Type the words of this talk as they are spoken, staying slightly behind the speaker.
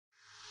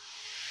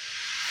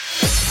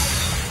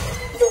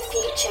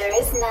future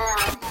is now.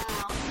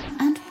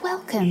 And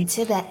welcome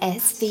to the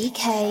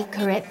SVK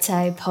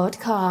Crypto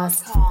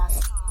Podcast.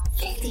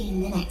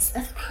 15 minutes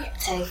of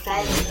crypto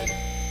fame.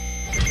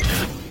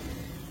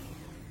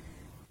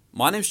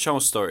 My name's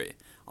Charles Story.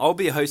 I'll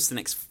be your host for the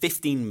next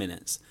 15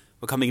 minutes.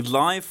 We're coming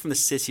live from the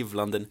City of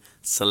London,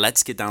 so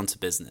let's get down to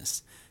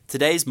business.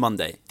 Today is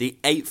Monday, the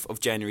 8th of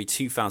January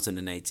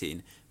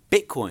 2018.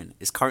 Bitcoin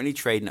is currently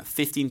trading at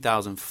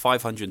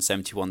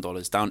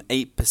 $15,571, down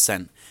 8%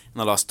 in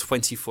the last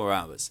 24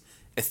 hours.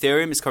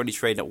 Ethereum is currently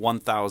trading at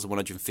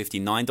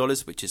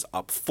 $1,159, which is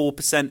up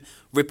 4%.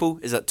 Ripple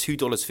is at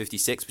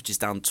 $2.56, which is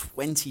down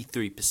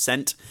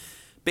 23%.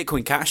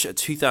 Bitcoin Cash at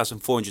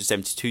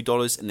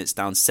 $2,472, and it's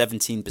down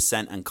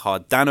 17%. And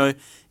Cardano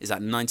is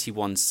at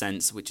 91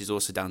 cents, which is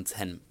also down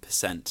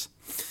 10%.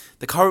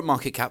 The current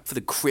market cap for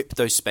the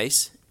crypto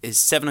space is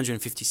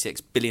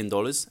 $756 billion,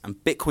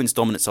 and Bitcoin's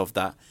dominance of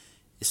that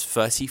is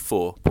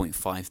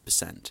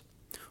 34.5%.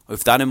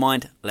 With that in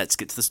mind, let's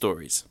get to the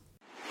stories.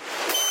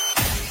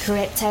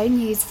 Crypto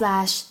News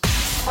Flash.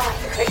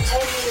 5 crypto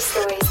news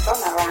stories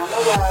from around the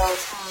world.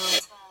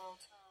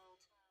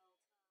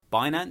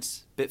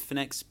 Binance,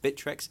 Bitfinex,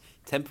 Bittrex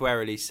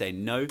temporarily say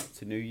no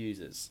to new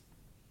users.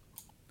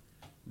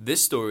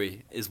 This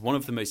story is one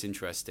of the most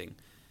interesting.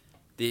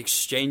 The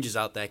exchanges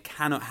out there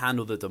cannot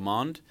handle the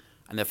demand,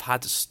 and they've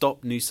had to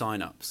stop new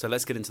sign-ups. So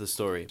let's get into the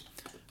story.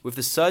 With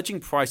the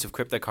surging price of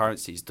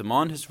cryptocurrencies,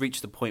 demand has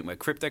reached the point where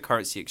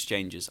cryptocurrency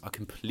exchanges are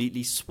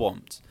completely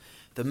swamped.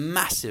 The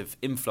massive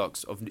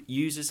influx of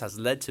users has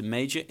led to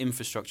major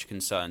infrastructure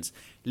concerns,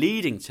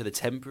 leading to the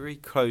temporary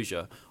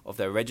closure of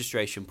their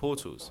registration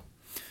portals.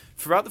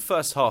 Throughout the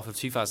first half of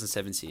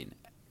 2017,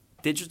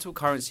 digital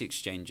currency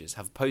exchanges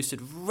have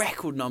posted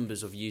record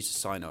numbers of user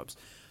sign-ups.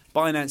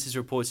 Binance is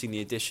reporting the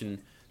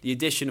addition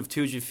of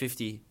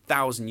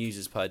 250,000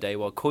 users per day,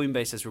 while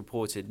Coinbase has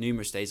reported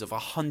numerous days of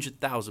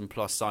 100,000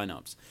 plus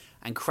signups,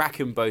 and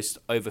Kraken boasts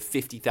over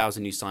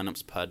 50,000 new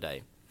signups per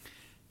day.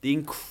 The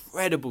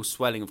incredible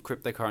swelling of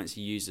cryptocurrency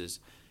users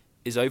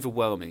is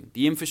overwhelming.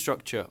 The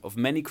infrastructure of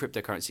many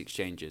cryptocurrency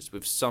exchanges,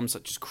 with some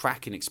such as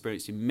Kraken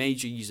experiencing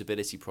major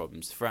usability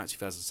problems throughout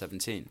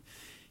 2017.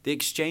 The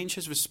exchange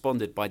has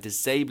responded by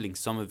disabling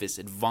some of its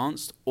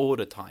advanced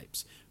order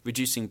types,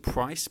 reducing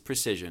price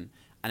precision,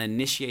 and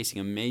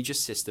initiating a major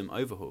system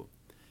overhaul.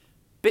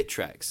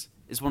 Bittrex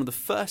is one of the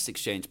first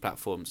exchange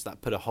platforms that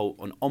put a halt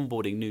on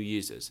onboarding new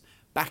users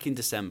back in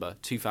December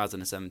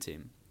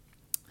 2017.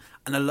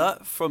 An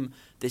alert from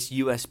this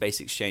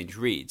US-based exchange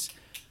reads,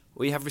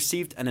 "We have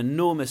received an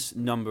enormous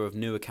number of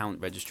new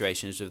account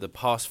registrations over the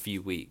past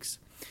few weeks."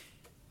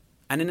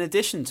 And in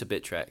addition to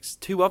Bittrex,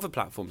 2 other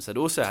platforms had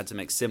also had to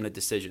make similar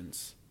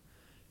decisions.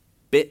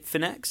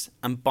 Bitfinex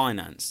and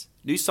Binance.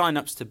 New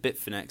signups to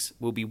Bitfinex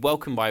will be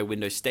welcomed by a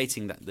window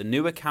stating that the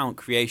new account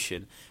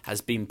creation has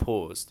been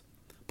paused.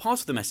 Part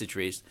of the message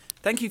reads,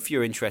 "Thank you for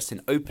your interest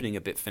in opening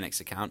a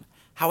Bitfinex account.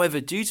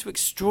 However, due to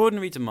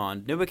extraordinary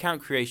demand, new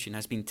account creation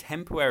has been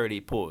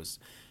temporarily paused.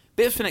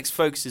 Bitfinex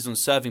focuses on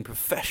serving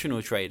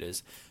professional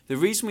traders. The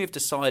reason we have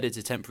decided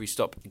to temporarily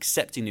stop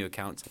accepting new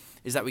accounts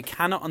is that we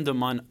cannot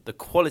undermine the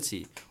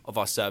quality of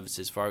our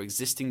services for our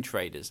existing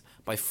traders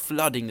by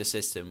flooding the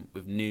system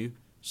with new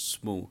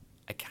small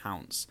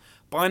accounts."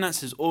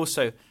 Binance has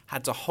also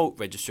had to halt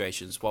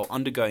registrations while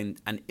undergoing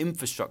an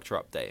infrastructure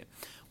update.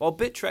 While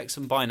Bittrex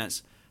and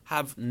Binance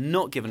have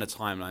not given a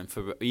timeline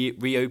for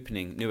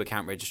reopening new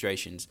account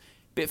registrations,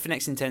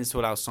 Bitfinex intends to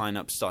allow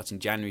sign-ups starting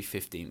January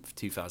 15th,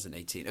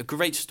 2018. A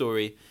great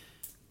story.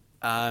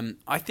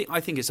 I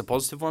think it's a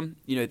positive one.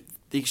 You know,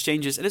 the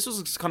exchanges, and it's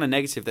also kind of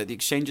negative that the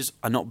exchanges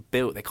are not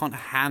built. They can't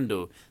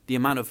handle the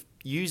amount of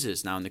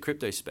users now in the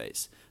crypto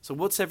space. So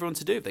what's everyone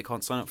to do if they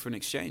can't sign up for an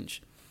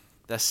exchange?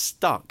 They're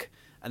stuck,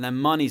 and their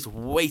money's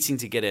waiting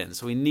to get in.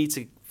 So we need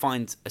to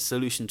find a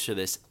solution to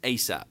this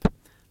ASAP.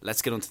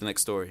 Let's get on to the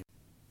next story.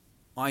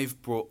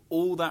 I've brought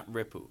all that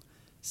Ripple.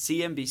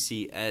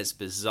 CNBC airs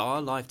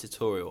bizarre live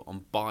tutorial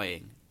on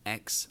buying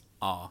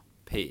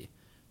XRP.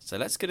 So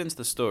let's get into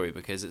the story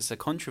because it's a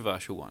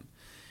controversial one.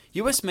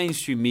 US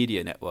mainstream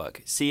media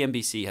network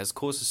CNBC has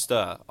caused a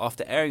stir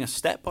after airing a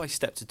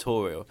step-by-step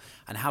tutorial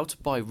on how to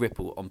buy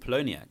Ripple on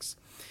Poloniex.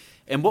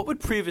 In what would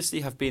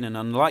previously have been an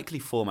unlikely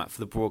format for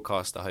the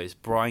broadcaster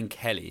host Brian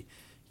Kelly,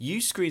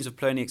 used screens of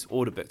Poloniex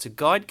order book to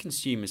guide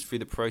consumers through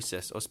the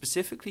process of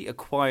specifically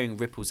acquiring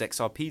Ripple's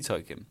XRP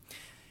token.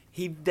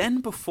 He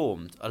then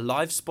performed a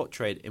live spot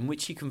trade in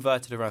which he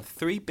converted around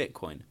 3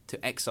 Bitcoin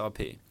to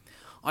XRP.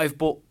 "I've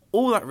bought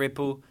all that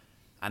Ripple,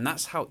 and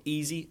that's how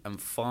easy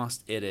and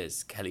fast it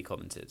is," Kelly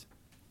commented.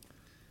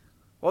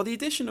 While the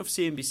addition of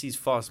CNBC's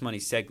Fast Money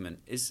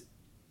segment is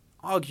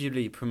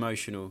arguably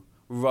promotional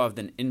rather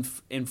than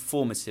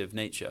informative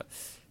nature,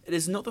 it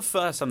is not the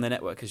first time the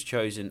network has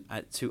chosen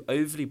to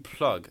overly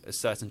plug a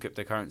certain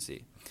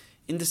cryptocurrency.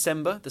 In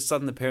December, the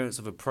sudden appearance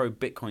of a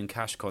pro-Bitcoin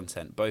Cash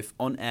content, both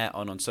on air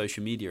and on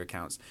social media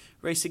accounts,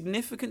 raised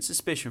significant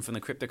suspicion from the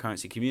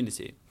cryptocurrency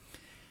community.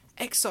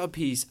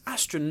 XRP's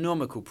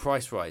astronomical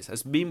price rise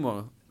has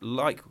meanwhile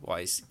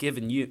likewise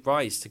given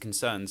rise to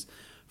concerns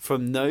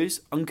from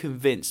those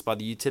unconvinced by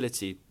the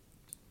utility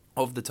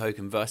of the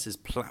token versus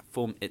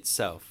platform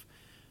itself.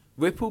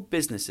 Ripple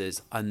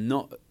businesses are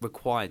not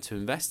required to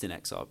invest in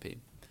XRP.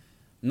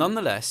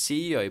 Nonetheless,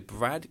 CEO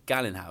Brad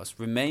Garlinghouse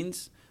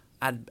remains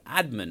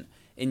adamant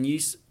in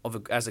use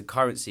of as a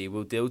currency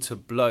will deal to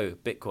blow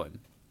Bitcoin.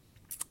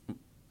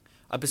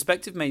 A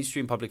prospective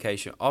mainstream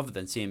publication other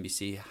than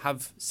CNBC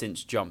have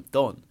since jumped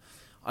on.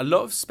 A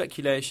lot of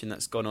speculation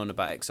that's gone on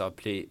about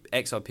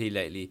XRP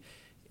lately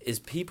is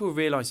people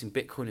realizing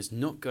Bitcoin is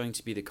not going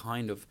to be the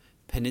kind of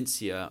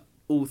panacea,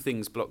 all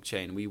things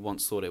blockchain we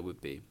once thought it would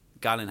be.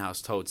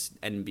 Garlinghouse told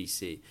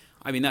NBC.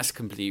 I mean, that's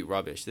complete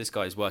rubbish. This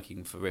guy is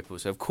working for Ripple,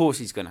 so of course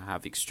he's going to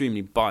have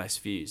extremely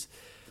biased views.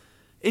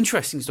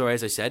 Interesting story,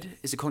 as I said.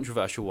 It's a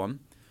controversial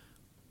one.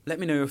 Let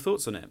me know your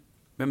thoughts on it.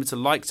 Remember to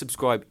like,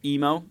 subscribe,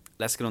 email.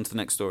 Let's get on to the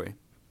next story.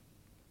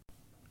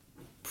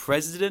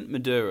 President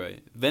Maduro,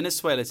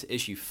 Venezuela to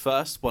issue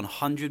first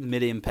 100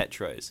 million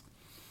petros.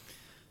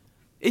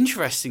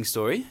 Interesting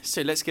story.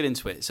 So let's get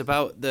into it. It's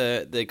about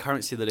the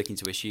currency they're looking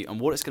to issue and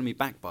what it's going to be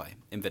backed by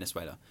in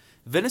Venezuela.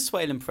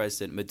 Venezuelan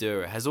President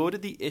Maduro has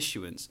ordered the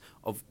issuance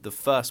of the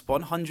first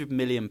 100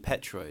 million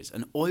petros,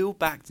 an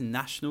oil-backed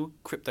national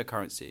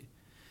cryptocurrency.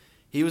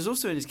 He was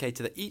also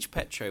indicated that each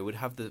petro would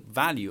have the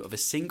value of a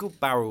single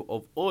barrel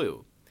of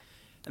oil.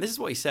 And this is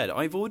what he said: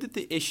 I've ordered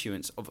the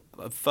issuance of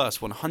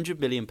first 100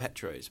 million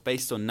petros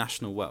based on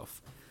national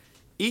wealth.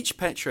 Each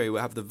petro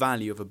will have the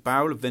value of a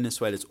barrel of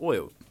Venezuela's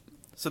oil.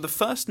 So the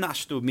first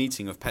national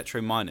meeting of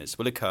petro miners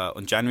will occur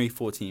on January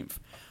 14th,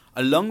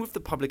 along with the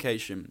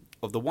publication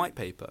of the white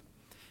paper.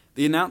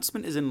 The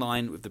announcement is in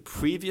line with the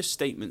previous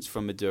statements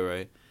from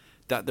Maduro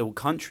that the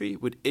country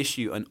would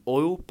issue an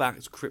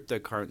oil-backed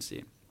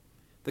cryptocurrency.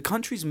 The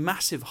country's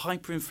massive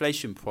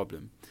hyperinflation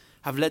problem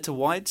have led to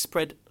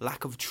widespread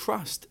lack of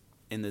trust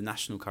in the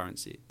national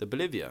currency, the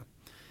bolivia.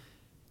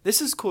 This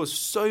has caused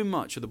so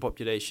much of the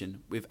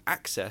population with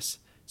access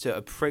to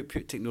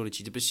appropriate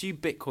technology to pursue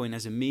Bitcoin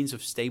as a means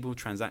of stable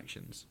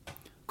transactions,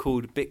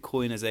 called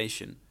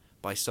Bitcoinization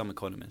by some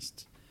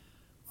economists.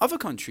 Other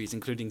countries,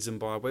 including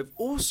Zimbabwe, have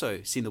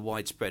also seen the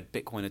widespread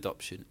Bitcoin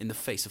adoption in the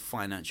face of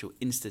financial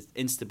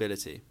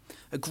instability.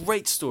 A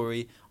great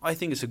story. I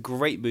think it's a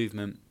great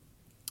movement.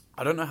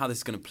 I don't know how this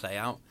is going to play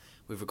out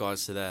with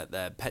regards to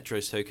their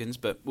Petros tokens,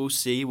 but we'll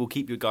see. We'll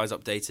keep you guys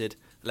updated.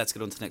 Let's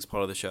get on to the next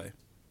part of the show.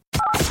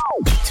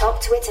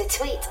 Top Twitter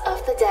tweet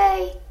of the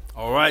day.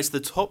 All right, so the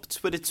top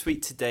Twitter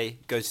tweet today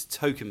goes to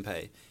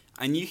TokenPay,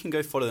 and you can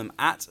go follow them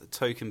at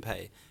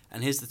TokenPay.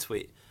 And here's the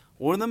tweet.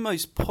 One of the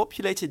most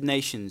populated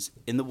nations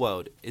in the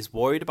world is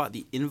worried about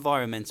the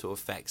environmental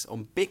effects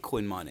on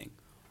Bitcoin mining.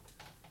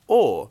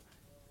 Or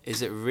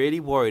is it really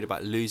worried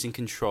about losing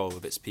control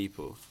of its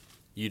people?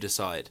 You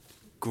decide.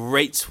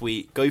 Great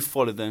tweet. Go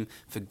follow them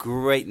for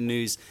great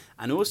news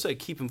and also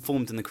keep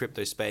informed in the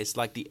crypto space,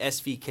 like the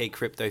SVK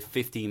Crypto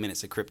 15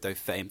 Minutes of Crypto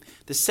fame.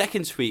 The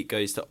second tweet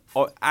goes to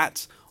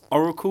at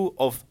Oracle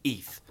of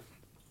ETH.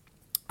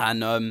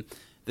 And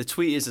the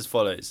tweet is as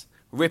follows.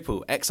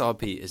 Ripple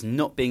XRP is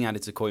not being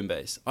added to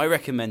Coinbase. I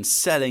recommend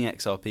selling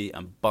XRP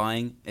and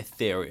buying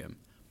Ethereum.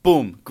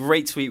 Boom.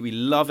 Great tweet. We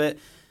love it.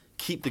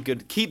 Keep the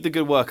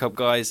good work up,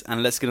 guys,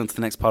 and let's get on to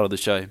the next part of the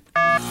show.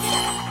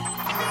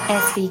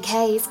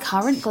 SVK's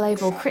current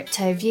global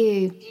crypto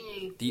view.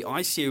 The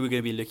ICO we're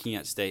going to be looking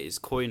at today is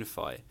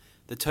CoinFi.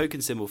 The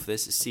token symbol for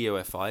this is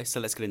COFI, so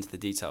let's get into the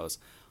details.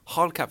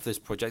 Hard cap for this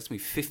project will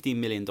be $15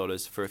 million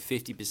for a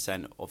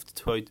 50%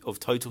 of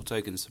total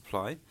token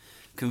supply.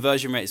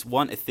 Conversion rate is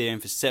 1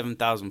 Ethereum for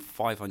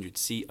 7,500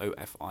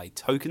 COFI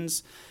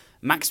tokens.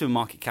 Maximum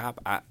market cap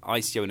at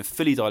ICO on a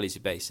fully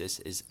diluted basis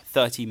is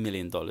 $30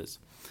 million.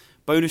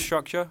 Bonus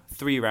structure,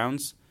 3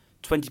 rounds,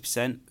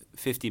 20%,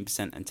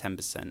 15% and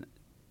 10%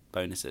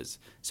 bonuses.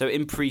 So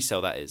in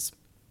pre-sale, that is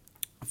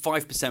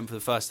 5% for the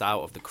first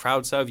hour of the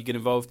crowd sale if you get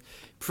involved.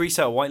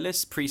 Pre-sale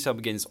whitelist. Pre-sale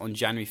begins on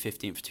January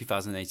 15th,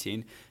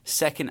 2018.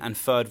 Second and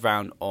third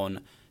round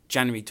on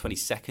January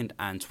 22nd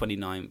and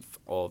 29th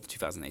of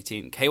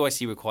 2018.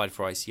 KYC required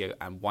for ICO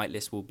and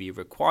whitelist will be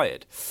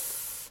required.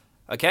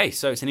 Okay,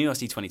 so it's an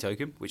ERC20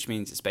 token, which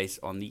means it's based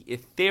on the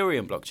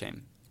Ethereum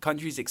blockchain.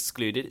 Countries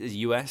excluded is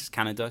US,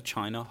 Canada,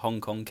 China,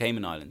 Hong Kong,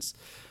 Cayman Islands.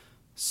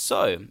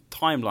 So,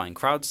 timeline.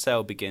 Crowd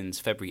sale begins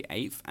February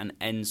 8th and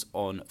ends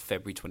on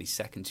February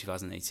 22nd,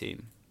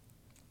 2018.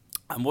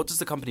 And what does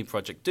the company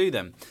project do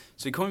then?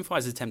 So CoinFi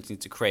is attempting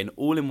to create an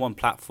all-in-one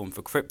platform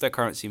for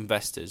cryptocurrency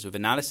investors with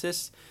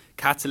analysis,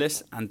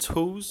 catalysts, and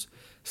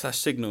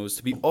tools/signals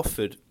to be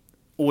offered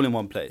all in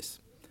one place.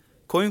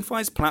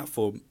 CoinFi's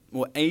platform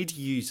will aid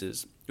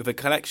users with a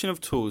collection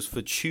of tools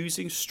for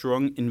choosing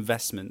strong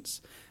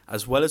investments,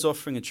 as well as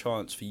offering a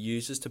chance for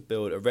users to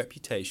build a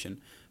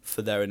reputation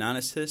for their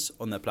analysis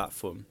on their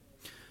platform.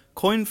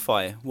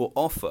 CoinFi will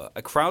offer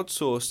a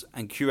crowdsourced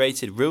and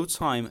curated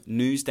real-time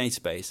news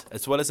database,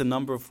 as well as a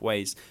number of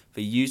ways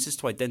for users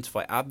to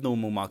identify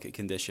abnormal market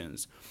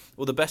conditions,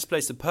 or the best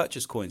place to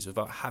purchase coins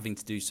without having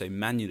to do so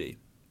manually.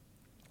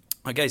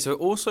 Okay, so it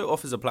also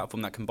offers a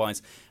platform that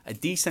combines a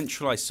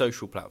decentralized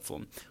social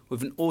platform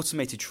with an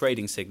automated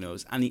trading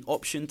signals and the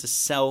option to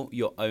sell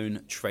your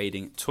own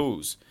trading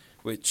tools,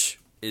 which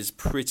is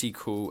pretty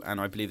cool.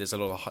 And I believe there's a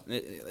lot of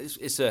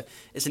it's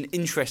an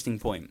interesting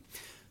point.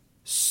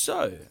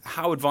 So,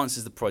 how advanced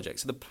is the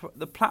project? So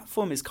the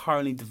platform is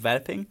currently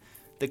developing.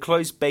 The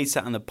closed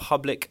beta and the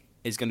public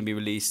is going to be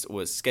released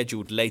or is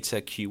scheduled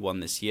later Q1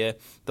 this year.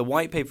 The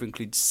white paper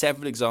includes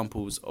several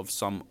examples of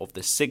some of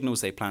the signals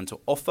they plan to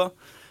offer.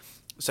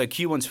 So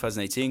Q1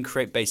 2018,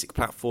 create basic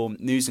platform,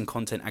 news and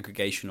content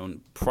aggregation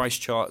on price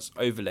charts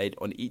overlaid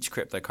on each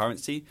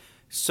cryptocurrency,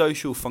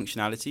 social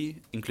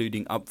functionality,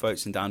 including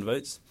upvotes and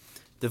downvotes,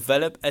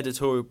 develop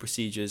editorial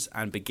procedures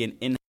and begin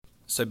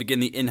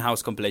the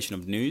in-house compilation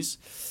of news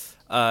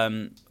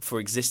for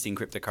existing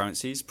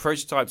cryptocurrencies,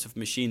 prototypes of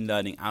machine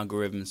learning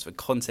algorithms for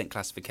content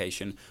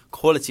classification,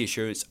 quality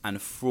assurance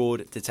and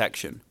fraud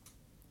detection.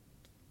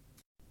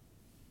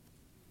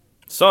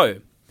 So,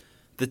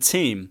 the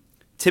team,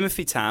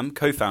 Timothy Tam,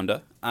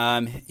 co-founder,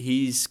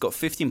 he's got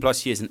 15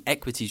 plus years in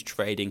equities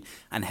trading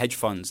and hedge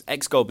funds,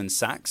 ex-Goldman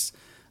Sachs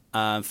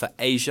for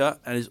Asia,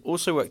 and has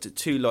also worked at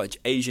 2 large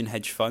Asian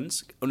hedge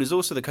funds, and is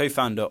also the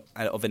co-founder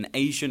of an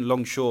Asian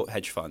long-short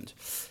hedge fund,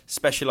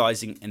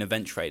 specializing in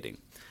event trading.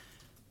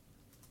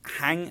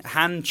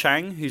 Han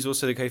Chang, who's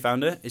also the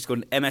co-founder, has got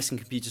an MS in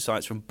computer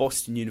science from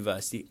Boston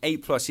University,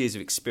 8 plus years of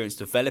experience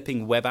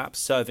developing web apps,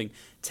 serving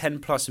 10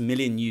 plus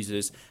million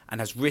users, and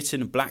has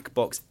written black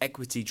box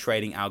equity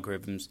trading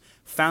algorithms,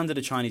 founded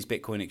a Chinese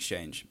Bitcoin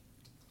exchange.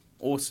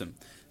 Awesome.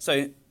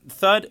 So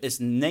third is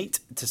Nate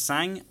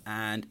Tsang,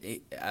 and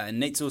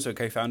Nate's also a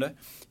co-founder.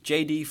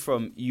 JD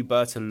from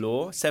Uberta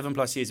Law, 7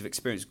 plus years of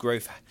experience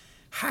growth,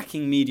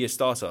 hacking media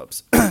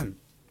startups.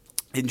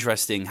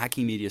 Interesting.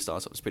 Hacking media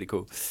startups, pretty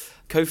cool.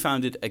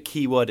 Co-founded a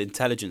keyword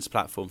intelligence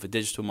platform for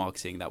digital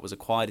marketing that was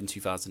acquired in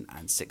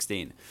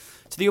 2016.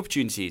 To the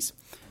opportunities,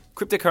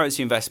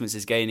 cryptocurrency investments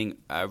is gaining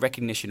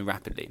recognition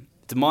rapidly.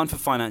 Demand for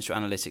financial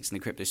analytics in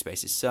the crypto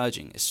space is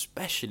surging,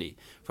 especially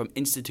from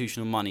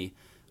institutional money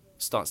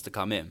starts to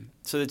come in.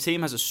 So the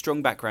team has a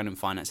strong background in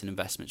finance and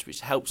investments,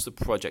 which helps the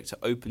project to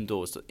open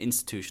doors to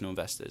institutional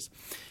investors.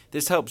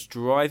 This helps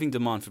driving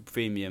demand for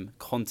premium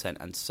content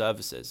and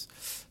services.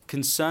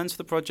 Concerns for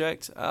the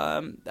project?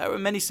 There are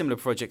many similar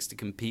projects to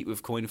compete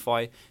with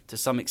CoinFi to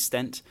some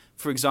extent.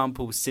 For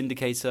example,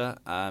 Syndicator,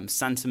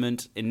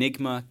 Santiment,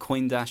 Enigma,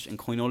 CoinDash, and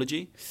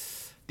Coinology.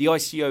 The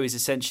ICO is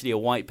essentially a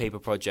white paper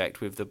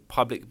project with the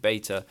public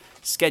beta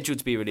scheduled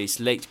to be released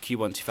late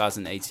Q1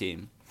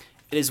 2018.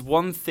 It is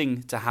one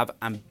thing to have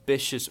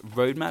ambitious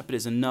roadmap, but it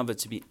is another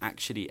to be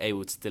actually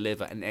able to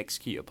deliver and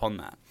execute upon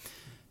that.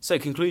 So,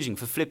 conclusion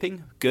for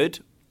flipping, good.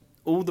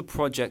 All the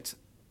projects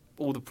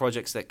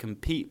that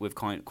compete with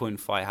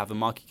CoinFi have a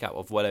market cap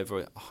of well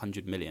over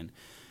 100 million.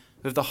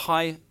 With the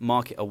high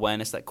market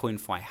awareness that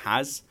CoinFi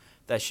has,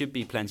 there should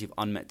be plenty of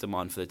unmet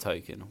demand for the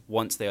token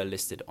once they are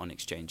listed on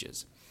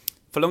exchanges.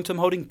 For long-term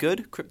holding,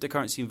 good.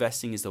 Cryptocurrency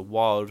investing is the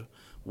wild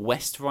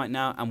west right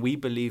now, and we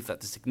believe that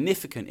the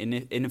significant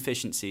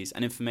inefficiencies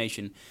and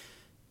information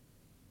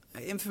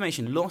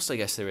loss, I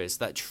guess there is,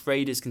 that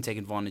traders can take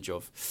advantage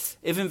of.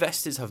 If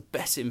investors have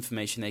better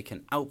information, they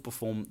can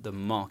outperform the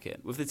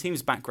market. With the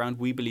team's background,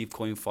 we believe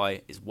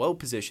CoinFi is well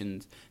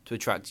positioned to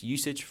attract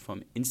usage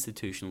from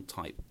institutional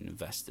type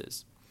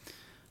investors.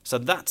 So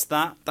that's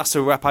that. That's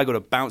a wrap. I got to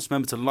bounce.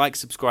 Remember to like,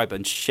 subscribe,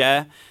 and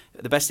share.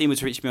 The best email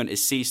to reach me on is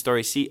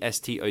cstory,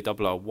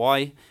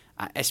 CSTORRY,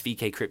 at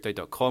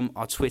svkcrypto.com.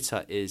 Our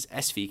Twitter is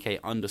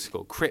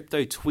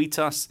SVK_crypto. Tweet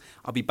us.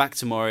 I'll be back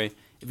tomorrow. If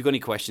you've got any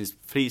questions,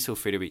 please feel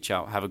free to reach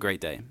out. Have a great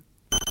day.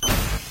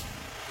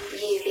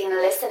 You've been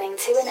listening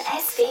to an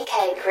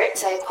SVK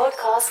Crypto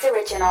Podcast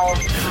original.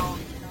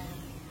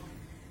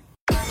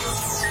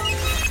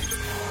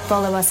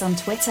 Follow us on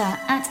Twitter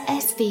at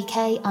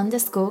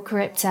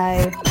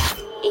SVK_crypto.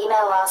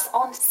 Email us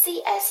on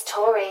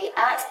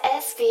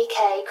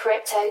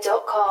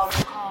csstory@svkcrypto.com.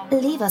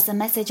 Leave us a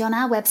message on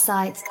our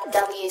website,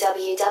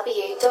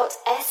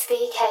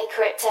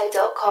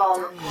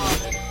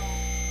 www.svkcrypto.com.